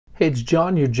Hey, it's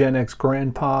John, your Gen X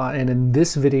grandpa, and in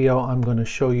this video I'm going to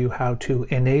show you how to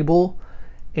enable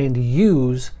and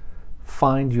use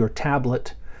Find Your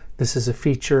Tablet. This is a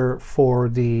feature for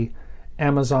the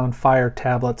Amazon Fire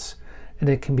tablets, and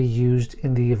it can be used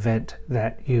in the event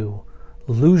that you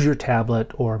lose your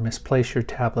tablet or misplace your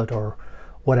tablet or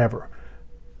whatever.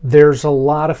 There's a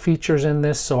lot of features in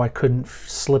this, so I couldn't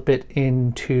slip it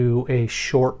into a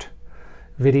short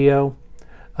video.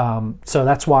 So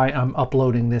that's why I'm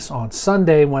uploading this on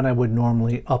Sunday when I would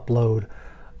normally upload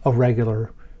a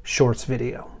regular shorts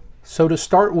video. So to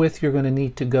start with, you're going to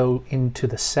need to go into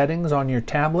the settings on your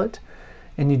tablet,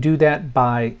 and you do that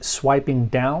by swiping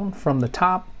down from the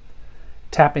top,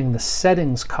 tapping the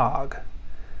settings cog,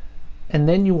 and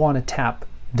then you want to tap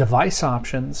device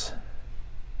options,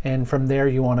 and from there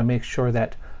you want to make sure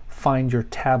that Find Your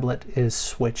Tablet is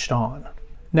switched on.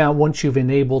 Now once you've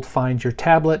enabled Find Your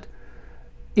Tablet,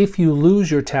 if you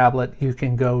lose your tablet, you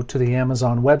can go to the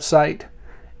Amazon website,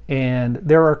 and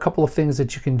there are a couple of things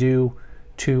that you can do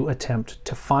to attempt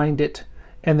to find it,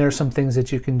 and there are some things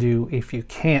that you can do if you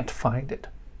can't find it.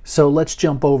 So let's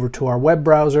jump over to our web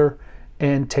browser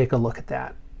and take a look at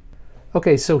that.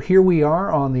 Okay, so here we are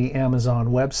on the Amazon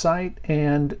website,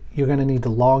 and you're going to need to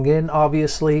log in,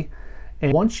 obviously.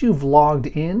 And once you've logged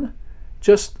in,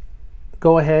 just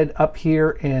go ahead up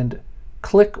here and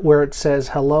click where it says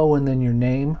hello and then your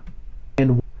name,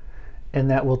 and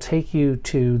that will take you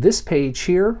to this page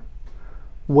here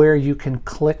where you can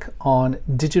click on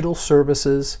digital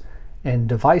services and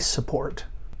device support,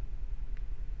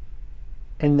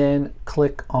 and then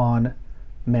click on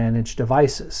manage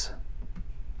devices.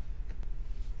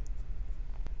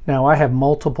 Now I have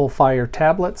multiple Fire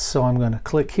tablets, so I'm going to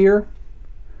click here,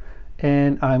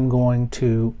 and I'm going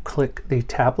to click the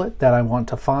tablet that I want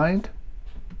to find.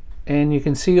 And you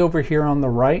can see over here on the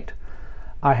right,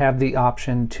 I have the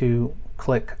option to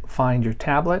click Find Your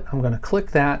Tablet. I'm going to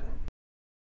click that.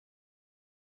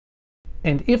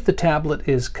 And if the tablet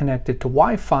is connected to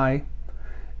Wi-Fi,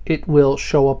 it will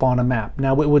show up on a map.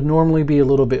 Now it would normally be a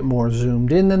little bit more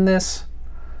zoomed in than this,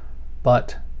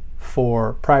 but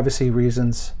for privacy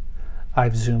reasons,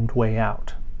 I've zoomed way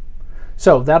out.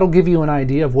 So that'll give you an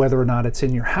idea of whether or not it's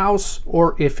in your house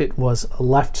or if it was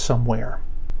left somewhere.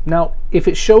 Now, if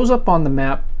it shows up on the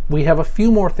map, we have a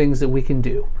few more things that we can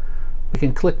do. We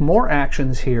can click more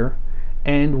actions here,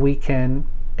 and we can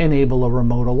enable a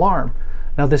remote alarm.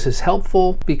 Now this is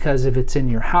helpful because if it's in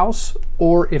your house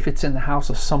or if it's in the house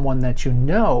of someone that you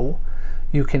know,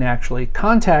 you can actually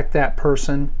contact that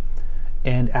person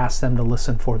and ask them to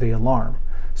listen for the alarm.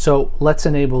 So let's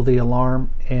enable the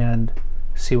alarm and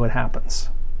see what happens.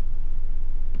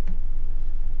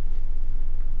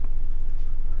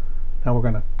 Now we're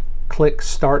going to click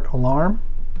Start Alarm,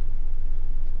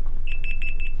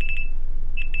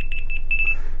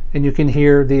 and you can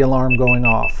hear the alarm going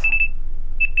off.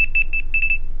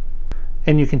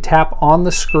 And you can tap on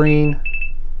the screen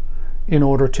in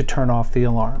order to turn off the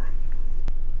alarm.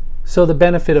 So the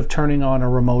benefit of turning on a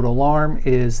remote alarm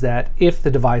is that if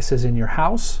the device is in your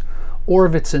house, or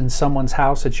if it's in someone's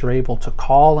house that you're able to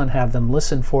call and have them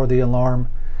listen for the alarm,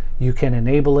 you can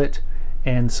enable it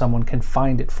and someone can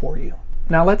find it for you.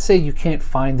 Now let's say you can't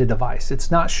find the device. It's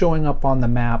not showing up on the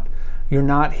map. You're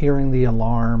not hearing the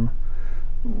alarm.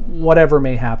 Whatever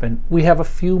may happen, we have a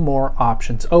few more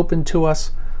options open to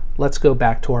us. Let's go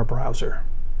back to our browser.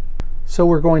 So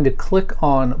we're going to click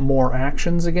on More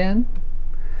Actions again.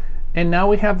 And now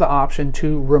we have the option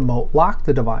to remote lock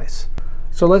the device.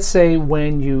 So let's say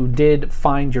when you did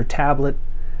find your tablet,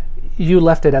 you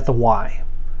left it at the Y,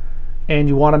 and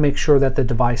you want to make sure that the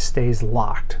device stays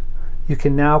locked. You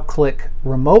can now click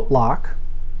Remote Lock,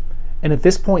 and at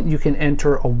this point you can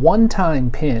enter a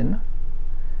one-time PIN,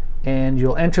 and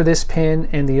you'll enter this PIN,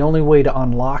 and the only way to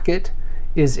unlock it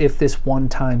is if this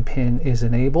one-time PIN is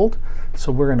enabled.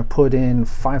 So we're going to put in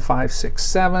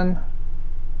 5567,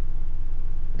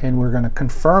 and we're going to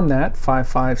confirm that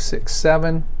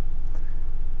 5567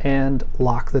 and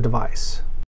lock the device.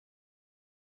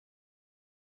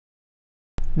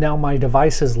 Now my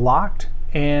device is locked,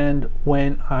 and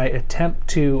when I attempt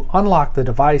to unlock the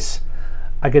device,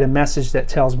 I get a message that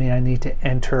tells me I need to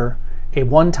enter a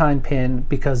one-time PIN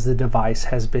because the device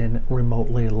has been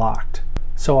remotely locked.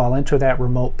 So I'll enter that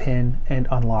remote PIN and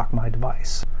unlock my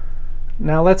device.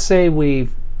 Now let's say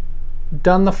we've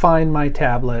done the Find My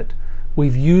Tablet,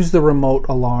 we've used the remote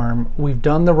alarm, we've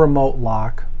done the remote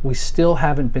lock, we still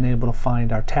haven't been able to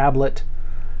find our tablet.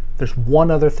 There's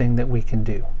one other thing that we can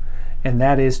do, and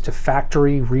that is to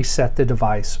factory reset the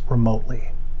device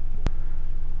remotely.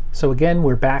 So again,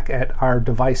 we're back at our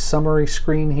device summary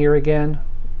screen here again.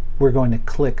 We're going to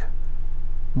click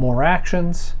More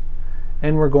Actions,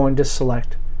 and we're going to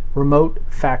select Remote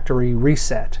Factory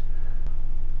Reset.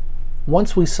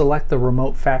 Once we select the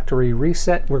Remote Factory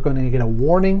Reset, we're going to get a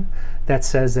warning that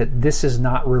says that this is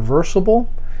not reversible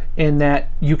and that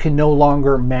you can no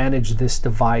longer manage this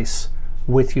device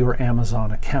with your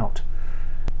Amazon account.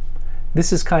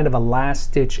 This is kind of a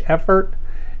last-ditch effort,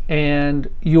 and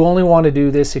you only want to do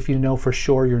this if you know for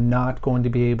sure you're not going to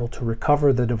be able to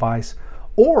recover the device,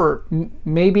 or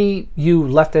maybe you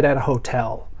left it at a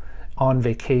hotel on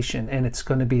vacation and it's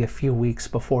going to be a few weeks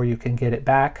before you can get it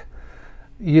back.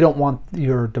 You don't want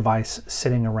your device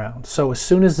sitting around. So as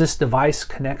soon as this device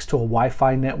connects to a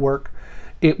Wi-Fi network,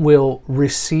 it will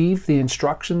receive the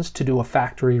instructions to do a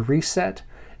factory reset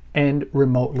and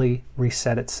remotely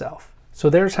reset itself. So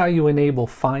there's how you enable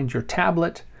Find Your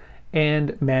Tablet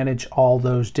and manage all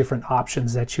those different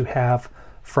options that you have,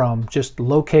 from just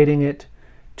locating it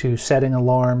to setting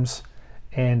alarms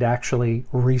and actually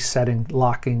resetting,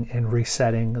 locking and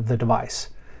resetting the device.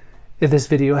 If this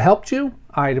video helped you,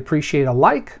 I'd appreciate a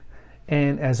like,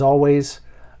 and as always,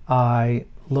 I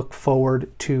look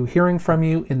forward to hearing from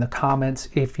you in the comments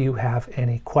if you have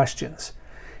any questions.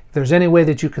 If there's any way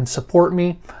that you can support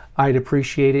me, I'd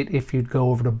appreciate it if you'd go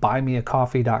over to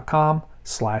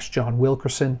buymeacoffee.com/John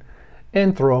Wilkerson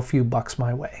and throw a few bucks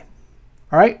my way.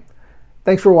 All right,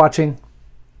 thanks for watching.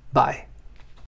 Bye.